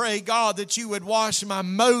 I pray, God, that you would wash my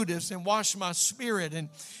motives and wash my spirit and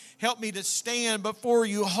help me to stand before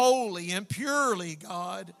you holy and purely,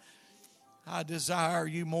 God. I desire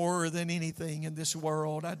you more than anything in this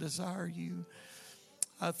world. I desire you.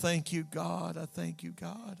 I thank you, God. I thank you,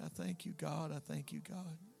 God. I thank you, God. I thank you,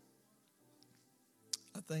 God.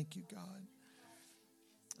 I thank you, God.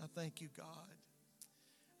 I thank you, God.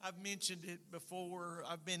 I've mentioned it before.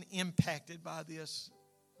 I've been impacted by this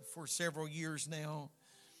for several years now.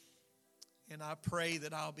 And I pray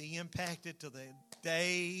that I'll be impacted to the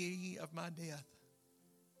day of my death.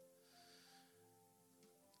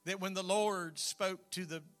 That when the Lord spoke to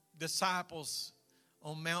the disciples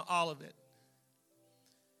on Mount Olivet,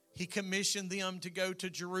 he commissioned them to go to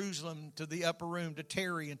Jerusalem, to the upper room, to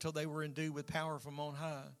tarry until they were endued with power from on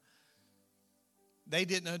high. They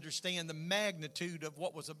didn't understand the magnitude of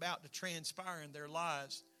what was about to transpire in their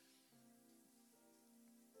lives.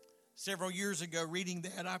 Several years ago, reading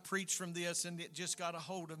that, I preached from this, and it just got a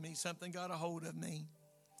hold of me. Something got a hold of me.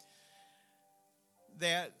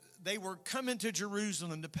 That they were coming to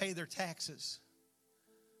Jerusalem to pay their taxes.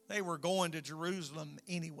 They were going to Jerusalem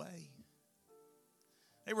anyway.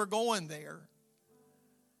 They were going there.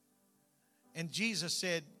 And Jesus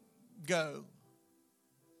said, go.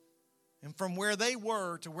 And from where they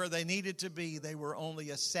were to where they needed to be, they were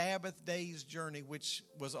only a Sabbath day's journey, which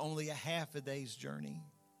was only a half a day's journey.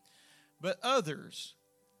 But others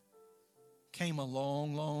came a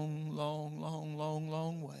long, long, long, long, long,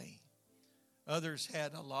 long way. Others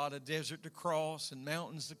had a lot of desert to cross and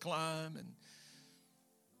mountains to climb.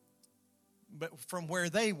 But from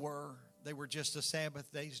where they were just a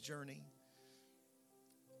Sabbath day's journey.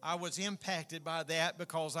 I was impacted by that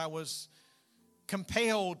because I was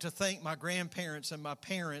compelled to thank my grandparents and my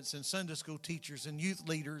parents and Sunday school teachers and youth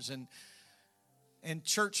leaders and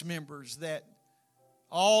church members that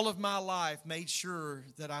all of my life made sure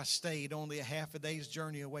that I stayed only a half a day's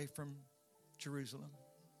journey away from Jerusalem.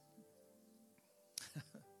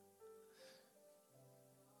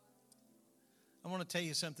 I want to tell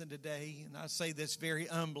you something today, and I say this very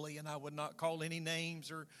humbly, and I would not call any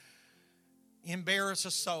names or embarrass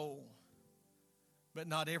a soul, but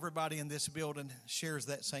not everybody in this building shares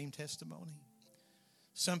that same testimony.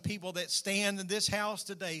 Some people that stand in this house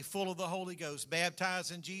today full of the Holy Ghost,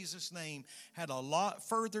 baptized in Jesus' name, had a lot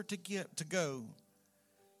further to go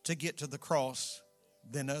to get to the cross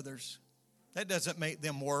than others. That doesn't make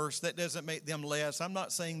them worse. That doesn't make them less. I'm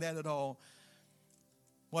not saying that at all.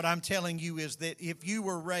 What I'm telling you is that if you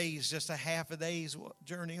were raised just a half a day's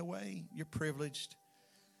journey away, you're privileged.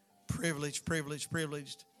 Privileged, privileged,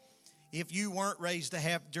 privileged. If you weren't raised a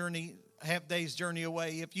half day's journey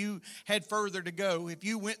away, if you had further to go, if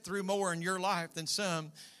you went through more in your life than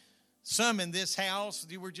some in this house,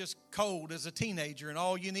 you were just cold as a teenager, and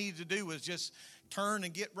all you needed to do was just turn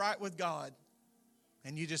and get right with God.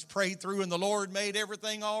 And you just prayed through, and the Lord made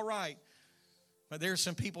everything all right. But there's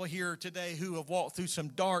some people here today who have walked through some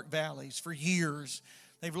dark valleys for years.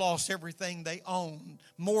 They've lost everything they owned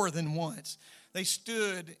more than once. They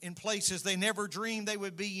stood in places they never dreamed they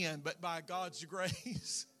would be in, but by God's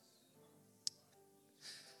grace,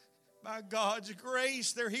 by God's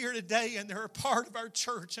grace, they're here today and they're a part of our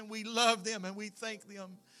church, and we love them and we thank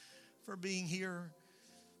them for being here.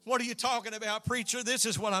 What are you talking about, preacher? This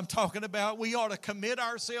is what I'm talking about. We ought to commit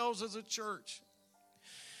ourselves as a church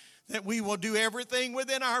that we will do everything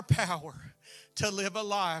within our power to live a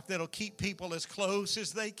life that'll keep people as close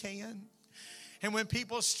as they can. And when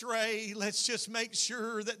people stray, let's just make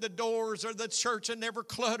sure that the doors of the church are never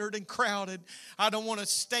cluttered and crowded. I don't want to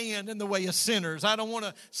stand in the way of sinners. I don't want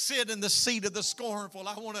to sit in the seat of the scornful.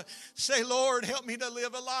 I want to say, Lord, help me to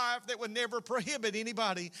live a life that would never prohibit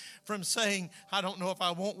anybody from saying, I don't know if I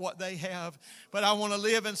want what they have, but I want to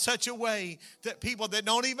live in such a way that people that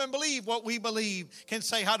don't even believe what we believe can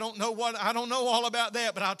say, I don't know all about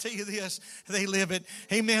that, but I'll tell you this, they live it.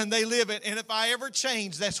 Amen, they live it. And if I ever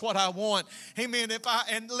change, that's what I want. Amen.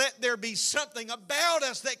 And let there be something about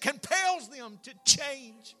us that compels them to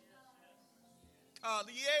change.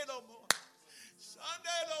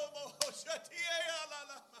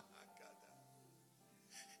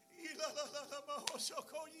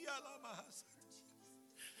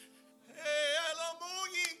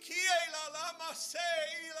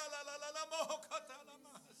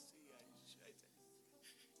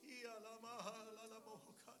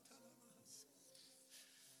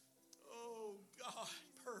 Oh God,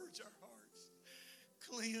 purge our hearts,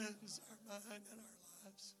 cleanse our mind and our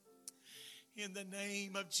lives. In the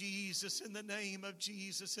name of Jesus, in the name of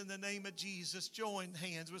Jesus, in the name of Jesus, join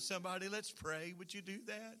hands with somebody. Let's pray. Would you do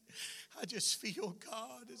that? I just feel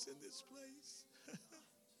God is in this place.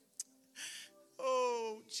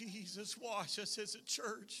 Oh, Jesus, wash us as a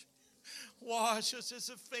church. Wash us as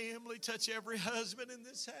a family. Touch every husband in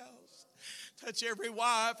this house. Touch every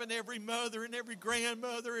wife and every mother and every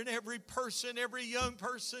grandmother and every person, every young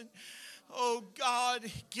person. Oh, God,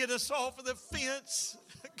 get us off of the fence.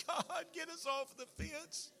 God, get us off of the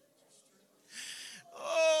fence.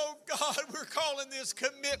 Oh, God, we're calling this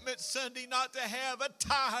Commitment Sunday not to have a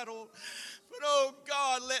title. But, oh,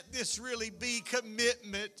 God, let this really be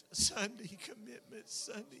Commitment Sunday. Commitment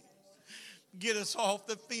Sunday. Get us off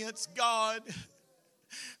the fence, God.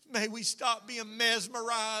 May we stop being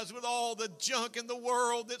mesmerized with all the junk in the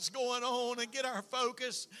world that's going on and get our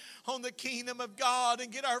focus on the kingdom of God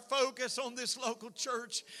and get our focus on this local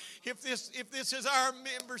church. If this is our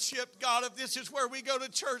membership, God, if this is where we go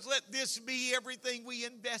to church, let this be everything we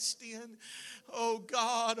invest in. Oh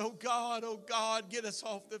God, oh God, oh God, get us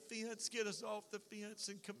off the fence, get us off the fence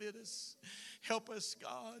and commit us. Help us,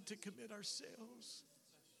 God, to commit ourselves.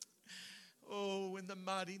 Oh, in the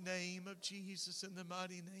mighty name of Jesus, in the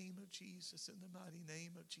mighty name of Jesus, in the mighty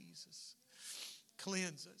name of Jesus.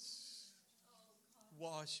 Cleanse us.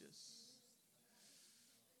 Wash us.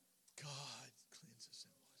 God, cleanse us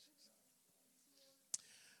and wash us.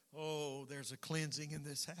 Oh, there's a cleansing in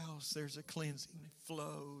this house. There's a cleansing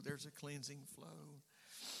flow. There's a cleansing flow.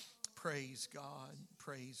 Praise God.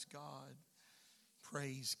 Praise God.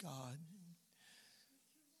 Praise God.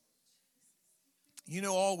 You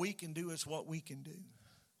know, all we can do is what we can do.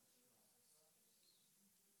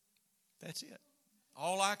 That's it.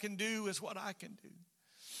 All I can do is what I can do.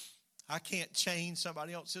 I can't change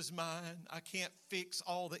somebody else's mind. I can't fix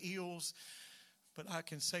all the ills. But I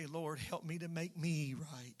can say, Lord, help me to make me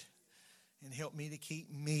right. And help me to keep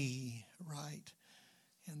me right.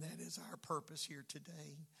 And that is our purpose here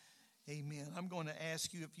today. Amen. I'm going to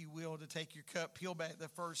ask you, if you will, to take your cup, peel back the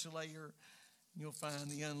first layer. You'll find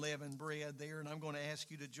the unleavened bread there, and I'm going to ask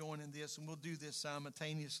you to join in this, and we'll do this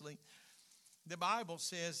simultaneously. The Bible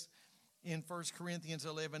says in 1 Corinthians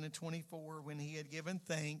 11 and 24, when he had given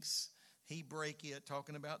thanks, he brake it,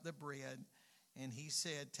 talking about the bread, and he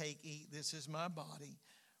said, take, eat, this is my body,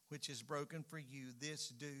 which is broken for you. This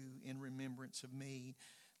do in remembrance of me.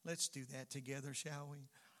 Let's do that together, shall we?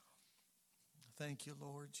 Thank you,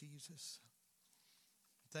 Lord Jesus.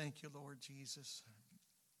 Thank you, Lord Jesus.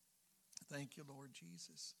 Thank you, Lord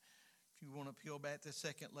Jesus. If you want to peel back the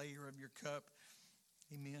second layer of your cup,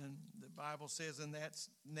 amen. The Bible says in that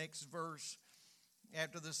next verse,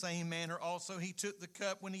 after the same manner also he took the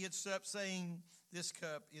cup when he had supped, saying, this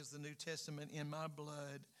cup is the New Testament in my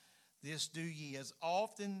blood. This do ye as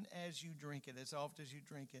often as you drink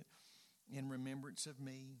it, in remembrance of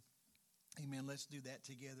me. Amen. Let's do that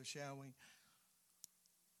together, shall we?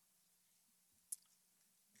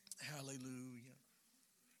 Hallelujah.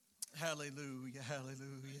 Hallelujah,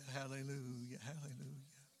 hallelujah, hallelujah,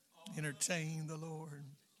 hallelujah. Entertain the Lord.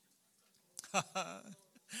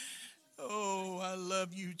 Oh, I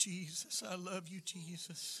love you, Jesus. I love you,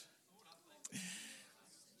 Jesus.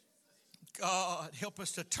 God, help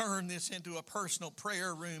us to turn this into a personal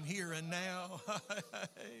prayer room here and now.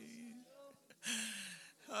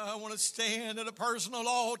 I want to stand at a personal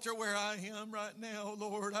altar where I am right now.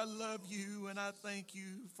 Lord, I love you and I thank you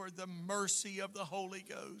for the mercy of the Holy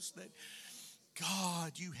Ghost that,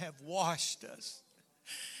 God, you have washed us.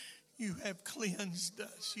 You have cleansed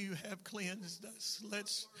us. You have cleansed us.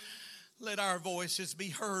 Let our voices be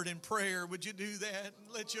heard in prayer. Would you do that?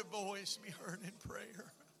 Let your voice be heard in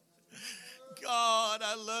prayer. God,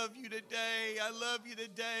 I love you today. I love you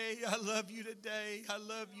today. I love you today. I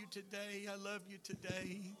love you today. I love you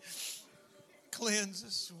today. Cleanse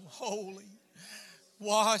us holy.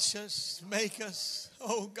 Wash us. Make us,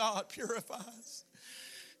 oh God, purify us.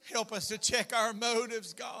 Help us to check our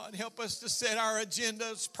motives, God. Help us to set our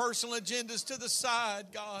agendas, personal agendas to the side,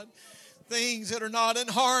 God. Things that are not in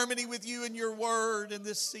harmony with you and your word in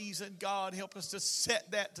this season, God. Help us to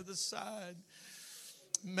set that to the side.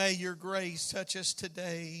 May your grace touch us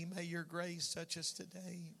today. May your grace touch us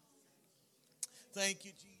today. Thank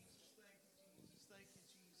you, Jesus. Thank you, Jesus. Thank you,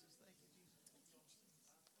 Jesus. Thank you,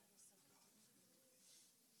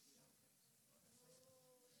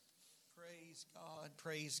 Jesus. Praise God.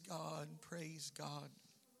 Praise God. Praise God.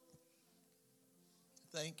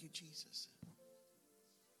 Thank you, Jesus.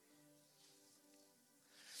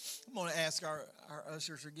 I'm going to ask our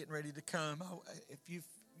ushers are getting ready to come. If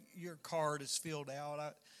your card is filled out,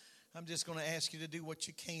 I'm just going to ask you to do what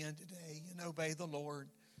you can today and obey the Lord.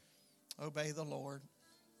 Obey the Lord.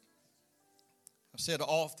 I've said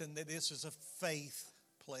often that this is a faith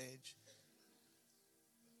pledge.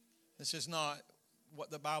 This is not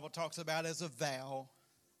what the Bible talks about as a vow.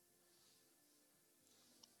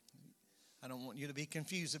 I don't want you to be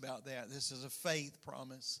confused about that. This is a faith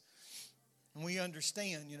promise. And we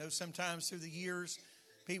understand, sometimes through the years,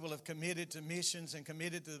 people have committed to missions and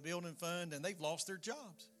committed to the building fund, and they've lost their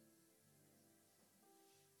jobs.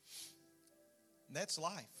 And that's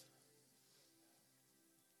life.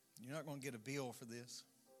 You're not going to get a bill for this.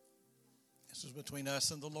 This is between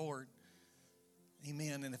us and the Lord.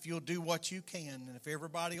 Amen. And if you'll do what you can, and if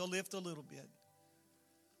everybody will lift a little bit.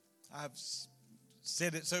 I've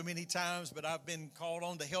said it so many times, but I've been called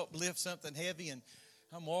on to help lift something heavy, and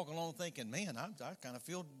I'm walking along thinking, man, I kind of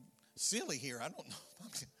feel silly here. I don't know.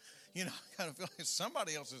 I kind of feel like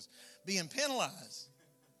somebody else is being penalized.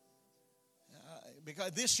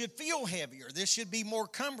 Because this should feel heavier. This should be more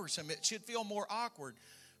cumbersome. It should feel more awkward.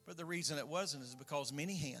 But the reason it wasn't is because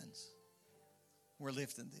many hands were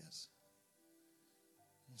lifting this.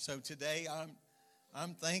 And so today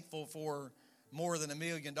I'm thankful for more than $1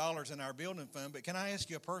 million in our building fund. But can I ask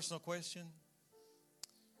you a personal question?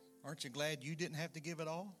 Aren't you glad you didn't have to give it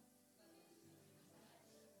all?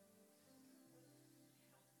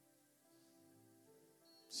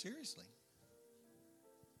 Seriously.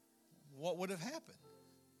 What would have happened?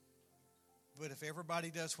 But if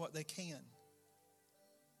everybody does what they can,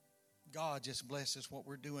 God just blesses what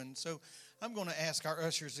we're doing. So I'm going to ask our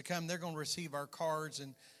ushers to come. They're going to receive our cards.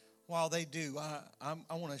 And while they do, I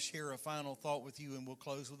want to share a final thought with you, and we'll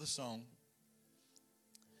close with a song.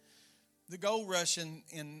 The gold rush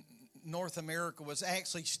in North America was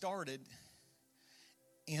actually started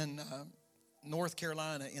in North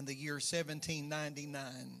Carolina in the year 1799.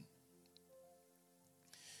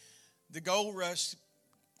 The gold rush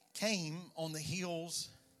came on the heels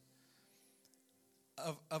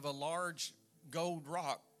of a large gold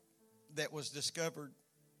rock that was discovered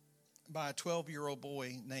by a 12-year-old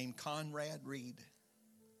boy named Conrad Reed.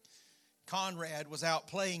 Conrad was out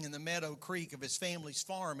playing in the Meadow Creek of his family's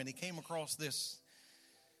farm, and he came across this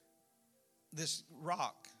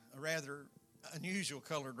rock, a rather unusual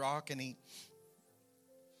colored rock, and he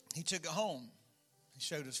took it home. He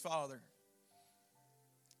showed his father.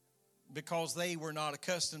 Because they were not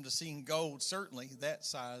accustomed to seeing gold, certainly that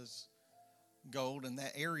size gold in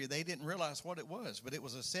that area, they didn't realize what it was, but it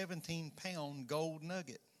was a 17-pound gold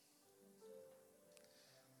nugget.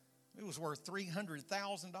 It was worth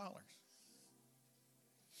 $300,000.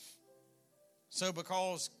 So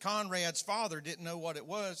because Conrad's father didn't know what it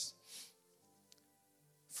was,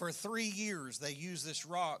 for 3 years they used this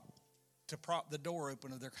rock to prop the door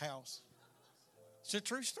open of their house. It's a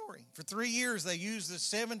true story. For 3 years they used this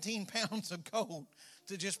 17 pounds of gold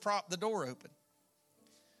to just prop the door open.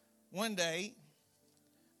 One day,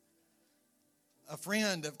 a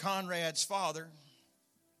friend of Conrad's father,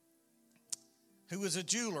 who was a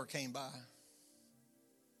jeweler, came by.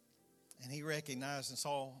 And he recognized and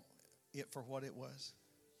saw it for what it was.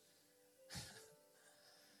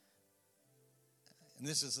 And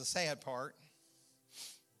this is the sad part.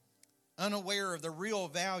 Unaware of the real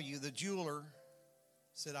value, the jeweler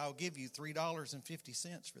said, I'll give you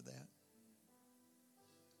 $3.50 for that.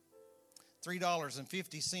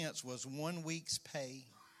 $3.50 was 1 week's pay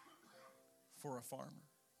for a farmer.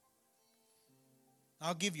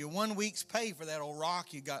 I'll give you 1 week's pay for that old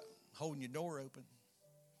rock you got holding your door open.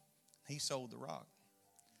 He sold the rock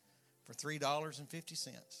for $3.50.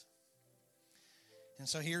 And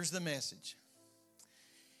so here's the message.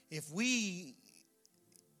 If we,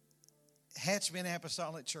 Hatchbend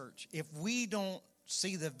Apostolic Church, if we don't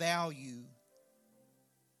see the value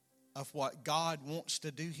of what God wants to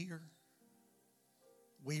do here,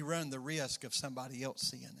 we run the risk of somebody else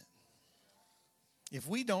seeing it. If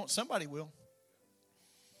we don't, somebody will.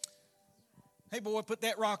 Hey, boy, put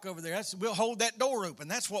that rock over there. We'll hold that door open.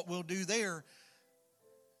 That's what we'll do there.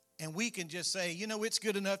 And we can just say, you know, it's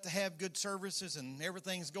good enough to have good services and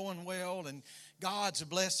everything's going well and God's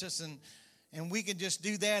blessed us. And we can just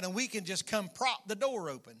do that and we can just come prop the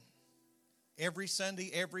door open every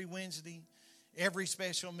Sunday, every Wednesday, every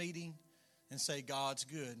special meeting and say, God's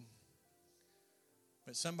good.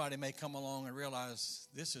 But somebody may come along and realize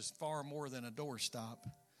this is far more than a doorstop.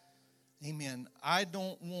 Amen. I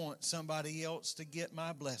don't want somebody else to get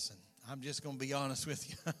my blessing. I'm just going to be honest with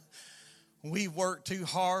you. We've worked too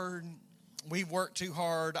hard.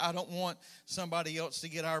 I don't want somebody else to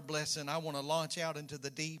get our blessing. I want to launch out into the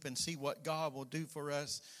deep and see what God will do for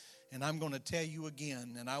us. And I'm going to tell you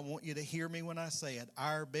again, and I want you to hear me when I say it.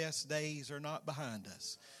 Our best days are not behind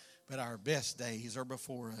us, but our best days are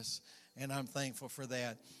before us. And I'm thankful for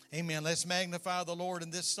that. Amen. Let's magnify the Lord in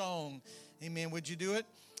this song. Amen. Would you do it?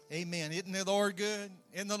 Amen. Isn't the Lord good?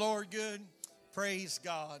 Isn't the Lord good? Praise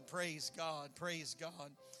God. Praise God. Praise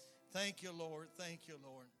God. Thank you, Lord. Thank you,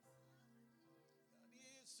 Lord.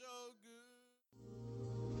 God is so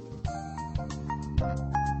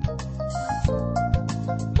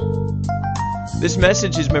good. This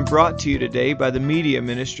message has been brought to you today by the Media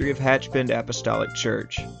Ministry of Hatchbend Apostolic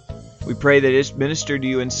Church. We pray that it's ministered to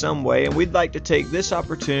you in some way, and we'd like to take this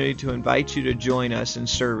opportunity to invite you to join us in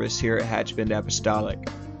service here at Hatchbend Apostolic.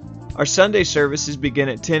 Our Sunday services begin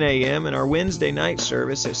at 10 a.m. and our Wednesday night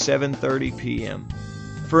service at 7:30 p.m.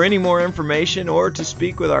 For any more information or to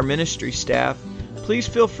speak with our ministry staff, please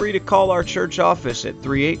feel free to call our church office at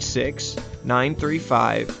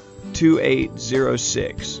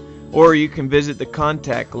 386-935-2806, or you can visit the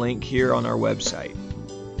contact link here on our website.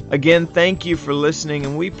 Again, thank you for listening,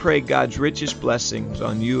 and we pray God's richest blessings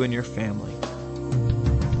on you and your family.